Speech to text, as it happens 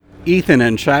Ethan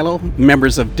and Shiloh,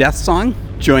 members of Deathsong,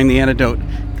 join the Antidote.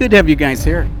 Good to have you guys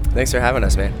here. Thanks for having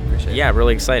us, man. Appreciate it. Yeah,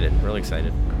 really excited. Really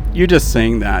excited. You're just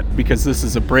saying that because this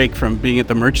is a break from being at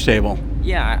the merch table.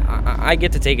 Yeah, I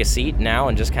get to take a seat now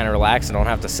and just kind of relax and don't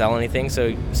have to sell anything.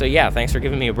 So yeah, thanks for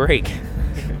giving me a break.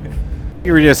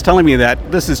 You were just telling me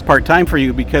that this is part-time for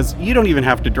you because you don't even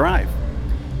have to drive.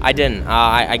 I didn't.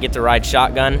 I get to ride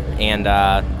shotgun, and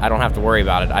I don't have to worry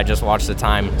about it. I just watch the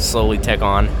time slowly tick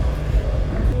on.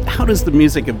 How does the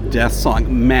music of Deathsong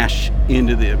mesh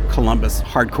into the Columbus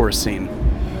hardcore scene?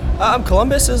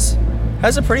 Columbus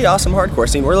has a pretty awesome hardcore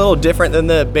scene. We're a little different than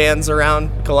the bands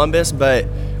around Columbus, but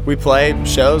we play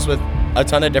shows with a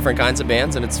ton of different kinds of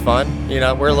bands, and it's fun. You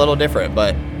know, we're a little different,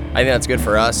 but I think that's good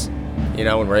for us, you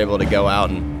know, when we're able to go out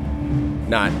and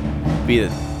not be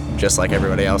just like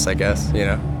everybody else, I guess, you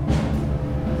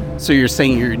know. So you're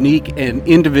saying you're unique and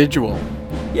individual.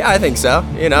 Yeah, I think so,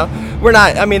 you know. We're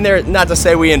not, I mean, they're not to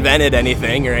say we invented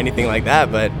anything or anything like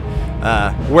that, but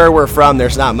where we're from,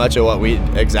 there's not much of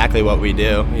exactly what we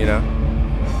do, you know.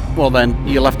 Well, then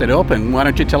you left it open. Why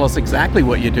don't you tell us exactly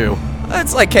what you do?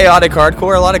 It's like chaotic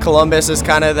hardcore. A lot of Columbus is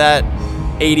kind of that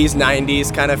 80s,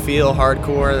 90s kind of feel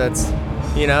hardcore. That's,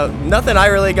 you know, nothing I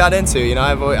really got into. You know,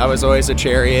 I was always a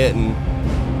Chariot and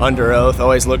Under Oath.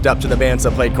 Always looked up to the bands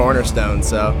that played Cornerstone.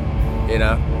 So, you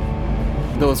know.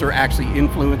 Those are actually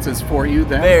influences for you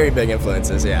then? Very big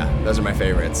influences, yeah. Those are my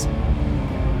favorites.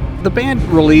 The band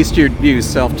released your debut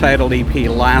self-titled EP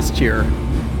last year.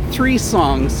 3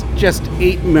 songs, just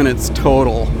 8 minutes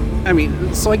total. I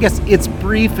mean, so I guess it's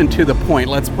brief and to the point,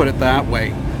 let's put it that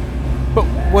way. But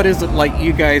what is it like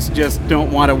you guys just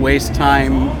don't want to waste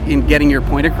time in getting your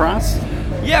point across?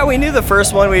 Yeah, we knew the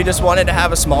first one, we just wanted to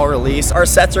have a small release. Our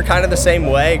sets are kind of the same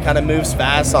way, it kind of moves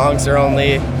fast. Songs are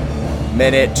only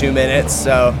minute, 2 minutes,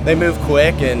 so they move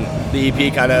quick, and the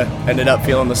EP kind of ended up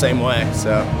feeling the same way,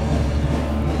 so.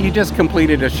 You just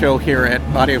completed a show here at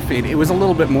Audio Feed. It was a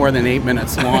little bit more than 8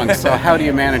 minutes long, so how do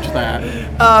you manage that?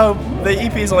 The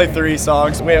EP is only 3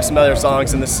 songs. We have some other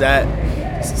songs in the set,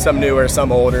 some newer,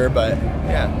 some older, but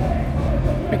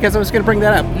yeah. Because I was going to bring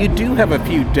that up. You do have a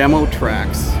few demo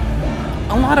tracks.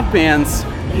 A lot of bands,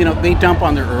 you know, they dump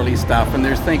on their early stuff and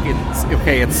they're thinking,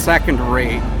 it's second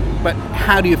rate. But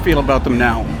how do you feel about them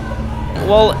now?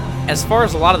 Well, as far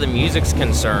as a lot of the music's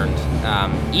concerned,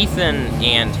 Ethan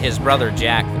and his brother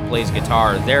Jack, that plays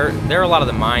guitar, they're a lot of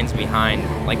the minds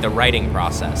behind like the writing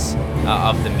process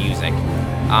of the music.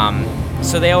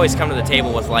 So they always come to the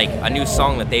table with like a new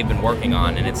song that they've been working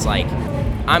on, and it's like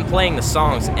I'm playing the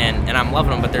songs and I'm loving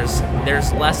them, but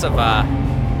there's less of a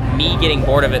me getting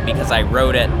bored of it because I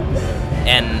wrote it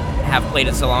and have played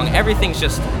it so long. Everything's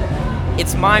just,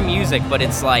 it's my music, but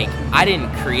it's like I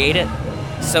didn't create it.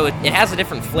 So it has a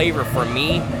different flavor for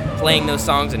me playing those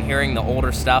songs and hearing the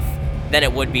older stuff than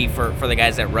it would be for the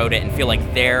guys that wrote it and feel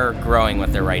like they're growing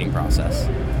with their writing process.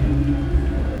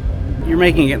 You're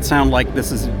making it sound like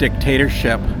this is a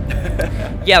dictatorship.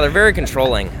 Yeah, they're very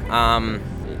controlling.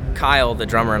 Kyle, the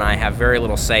drummer, and I have very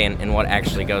little say in what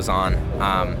actually goes on.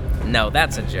 No,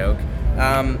 that's a joke.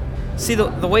 See,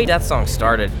 the way Deathsong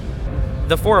started,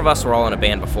 the 4 of us were all in a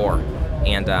band before,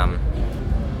 and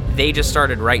they just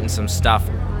started writing some stuff,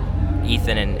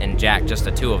 Ethan and Jack, just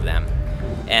the 2 of them,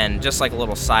 and just like a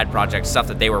little side project, stuff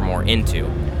that they were more into.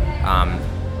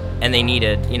 And they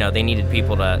needed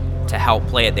people to help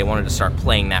play it. They wanted to start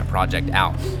playing that project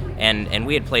out. And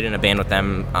we had played in a band with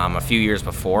them a few years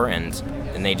before, and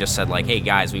they just said like, hey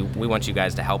guys, we want you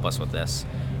guys to help us with this.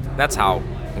 That's how,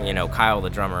 you know, Kyle, the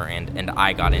drummer, and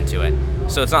I got into it.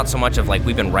 So it's not so much of like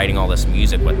we've been writing all this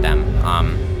music with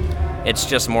them. It's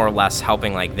just more or less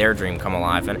helping like their dream come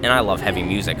alive, and I love heavy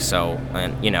music, so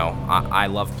and you know I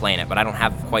love playing it, but I don't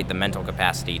have quite the mental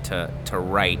capacity to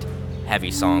write heavy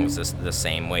songs the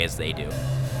same way as they do.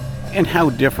 And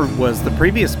how different was the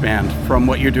previous band from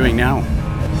what you're doing now?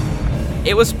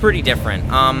 It was pretty different.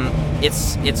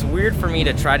 It's weird for me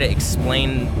to try to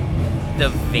explain the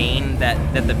vein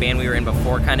that the band we were in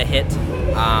before kind of hit.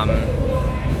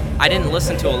 I didn't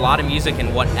listen to a lot of music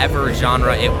in whatever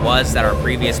genre it was that our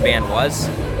previous band was.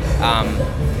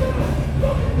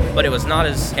 But it was not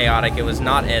as chaotic, it was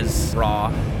not as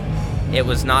raw, it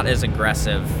was not as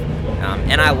aggressive,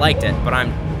 and I liked it, but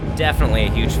I'm definitely a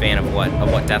huge fan of what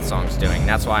Deathsong's doing.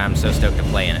 That's why I'm so stoked to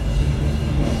play in it.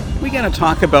 We gotta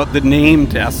talk about the name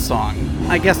Deathsong.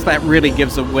 I guess that really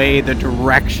gives away the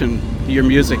direction your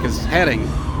music is heading.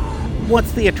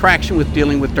 What's the attraction with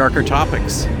dealing with darker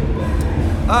topics?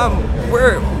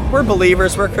 We're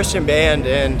believers. We're a Christian band,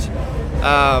 and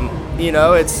you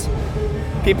know, it's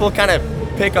people kind of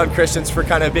pick on Christians for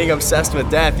kind of being obsessed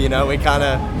with death. You know, we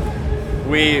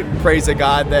we praise a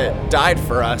God that died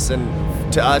for us,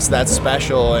 and to us that's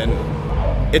special. And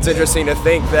it's interesting to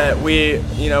think that we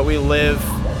live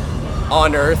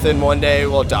on earth and one day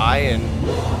we'll die, and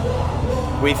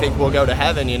we think we'll go to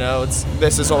heaven.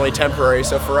 This is only temporary.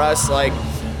 So for us, like,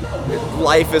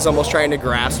 life is almost trying to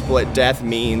grasp what death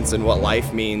means and what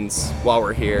life means while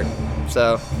we're here.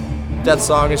 So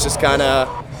Deathsong is just kind of,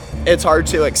 it's hard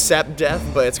to accept death,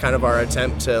 but it's kind of our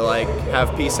attempt to like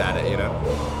have peace at it.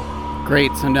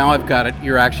 Great. So now I've got it.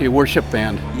 You're actually a worship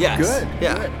band. Yes. Good.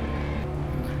 Yeah. Good.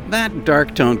 That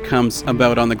dark tone comes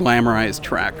about on the Glamorized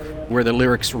track, where the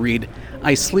lyrics read,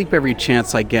 "I sleep every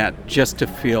chance I get just to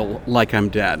feel like I'm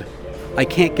dead. I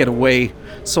can't get away,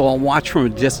 so I'll watch from a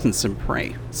distance and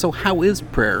pray." So how is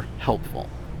prayer helpful?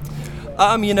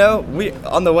 We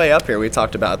on the way up here we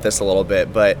talked about this a little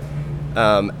bit, but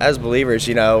as believers,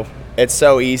 it's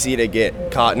so easy to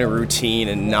get caught in a routine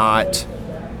and not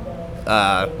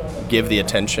give the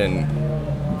attention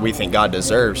we think God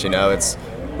deserves.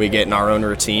 We get in our own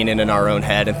routine and in our own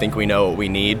head and think we know what we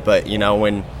need, but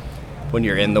when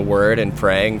you're in the Word and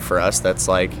praying, for us, that's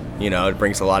like, it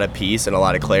brings a lot of peace and a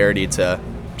lot of clarity to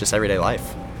just everyday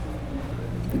life.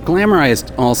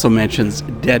 Glamorized also mentions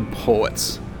dead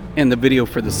poets, and the video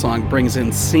for the song brings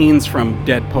in scenes from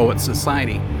Dead Poets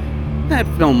Society. That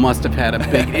film must have had a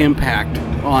big impact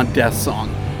on Deathsong.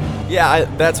 Yeah,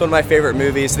 that's one of my favorite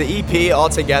movies. The EP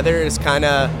altogether is kind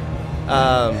of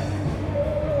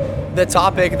the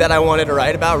topic that I wanted to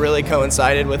write about really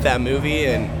coincided with that movie,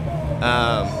 and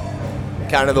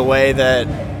kind of the way that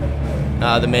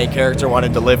the main character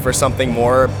wanted to live for something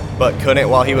more but couldn't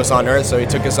while he was on Earth, so he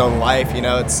took his own life. I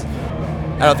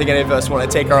don't think any of us want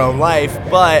to take our own life,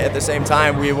 but at the same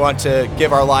time we want to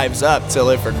give our lives up to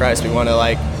live for Christ. We want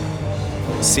to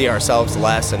see ourselves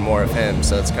less and more of Him.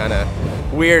 So it's kind of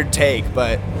weird take,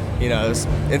 but it's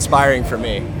inspiring for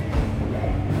me.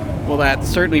 Well, that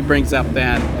certainly brings up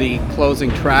then the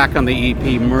closing track on the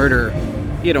EP, Murder.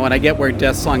 And I get where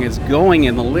Deathsong is going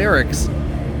in the lyrics,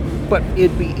 but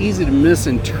it'd be easy to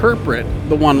misinterpret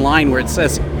the one line where it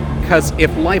says, "Because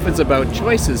if life is about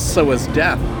choices, so is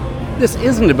death." This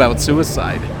isn't about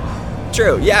suicide.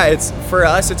 True. Yeah, for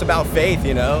us, it's about faith.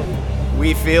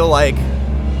 We feel like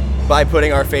by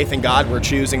putting our faith in God, we're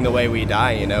choosing the way we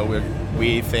die.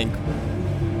 We think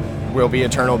we'll be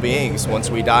eternal beings once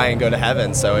we die and go to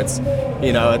heaven. So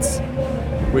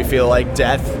we feel like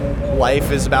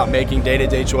life is about making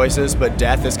day-to-day choices, but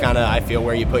death is kind of, I feel,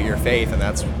 where you put your faith, and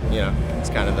that's, it's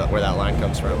kind of where that line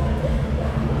comes from.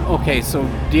 Okay, so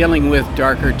dealing with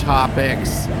darker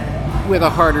topics, with a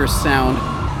harder sound,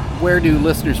 where do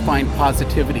listeners find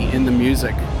positivity in the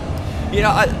music?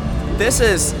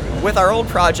 With our old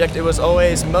project, it was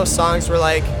always, most songs were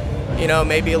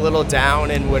maybe a little down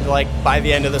and would by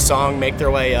the end of the song make their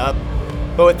way up.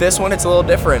 But with this one, it's a little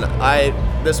different.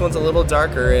 This one's a little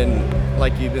darker, and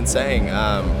like you've been saying,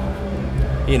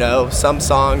 some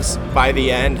songs by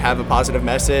the end have a positive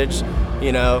message.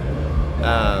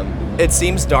 It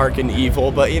seems dark and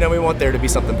evil, but we want there to be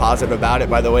something positive about it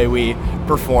by the way we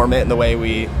perform it and the way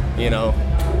we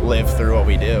live through what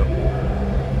we do.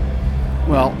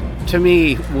 Well, to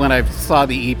me, when I saw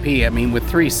the EP, with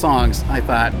 3 songs, I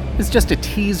thought it's just a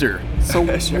teaser. So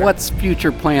Sure. What's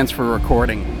future plans for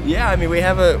recording? Yeah, we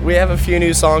have a few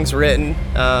new songs written.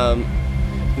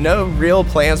 No real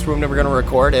plans for when we're going to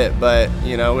record it, but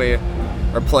we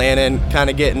are planning, kind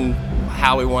of getting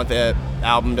how we want the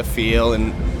album to feel,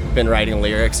 and been writing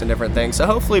lyrics and different things. So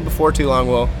hopefully before too long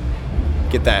we'll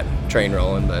get that train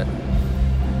rolling. But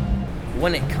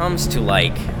when it comes to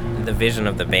the vision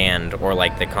of the band, or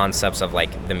the concepts of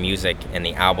the music and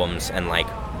the albums and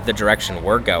the direction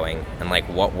we're going and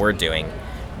what we're doing,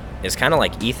 is kind of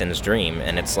Ethan's dream,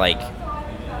 and it's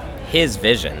his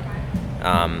vision.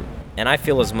 And I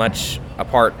feel as much a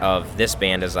part of this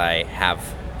band as I have,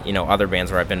 other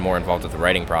bands where I've been more involved with the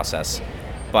writing process.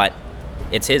 But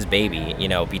it's his baby,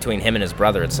 between him and his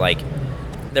brother. It's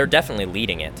they're definitely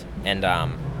leading it, and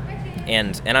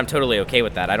I'm totally okay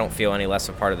with that. I don't feel any less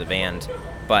a part of the band,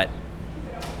 but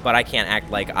I can't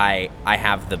act like I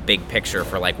have the big picture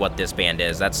for what this band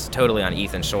is. That's totally on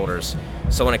Ethan's shoulders.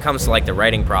 So when it comes to the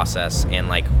writing process and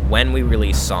when we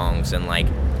release songs and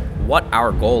what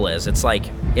our goal is, it's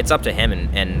it's up to him,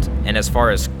 and as far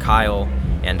as Kyle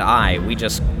and I, we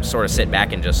just sort of sit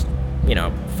back and just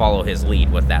follow his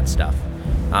lead with that stuff.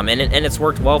 And it's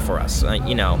worked well for us.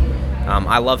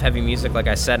 I love heavy music, like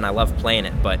I said, and I love playing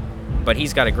it, but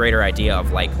he's got a greater idea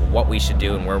of what we should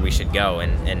do and where we should go,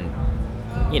 and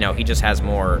he just has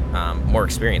more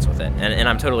experience with it, and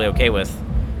I'm totally okay with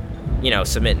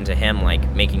submitting to him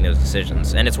making those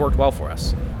decisions, and it's worked well for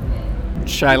us.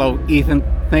 Shiloh, Ethan,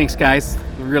 thanks, guys.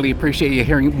 Really appreciate you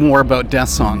hearing more about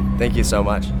Deathsong. Thank you so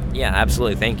much. Yeah,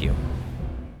 absolutely. Thank you.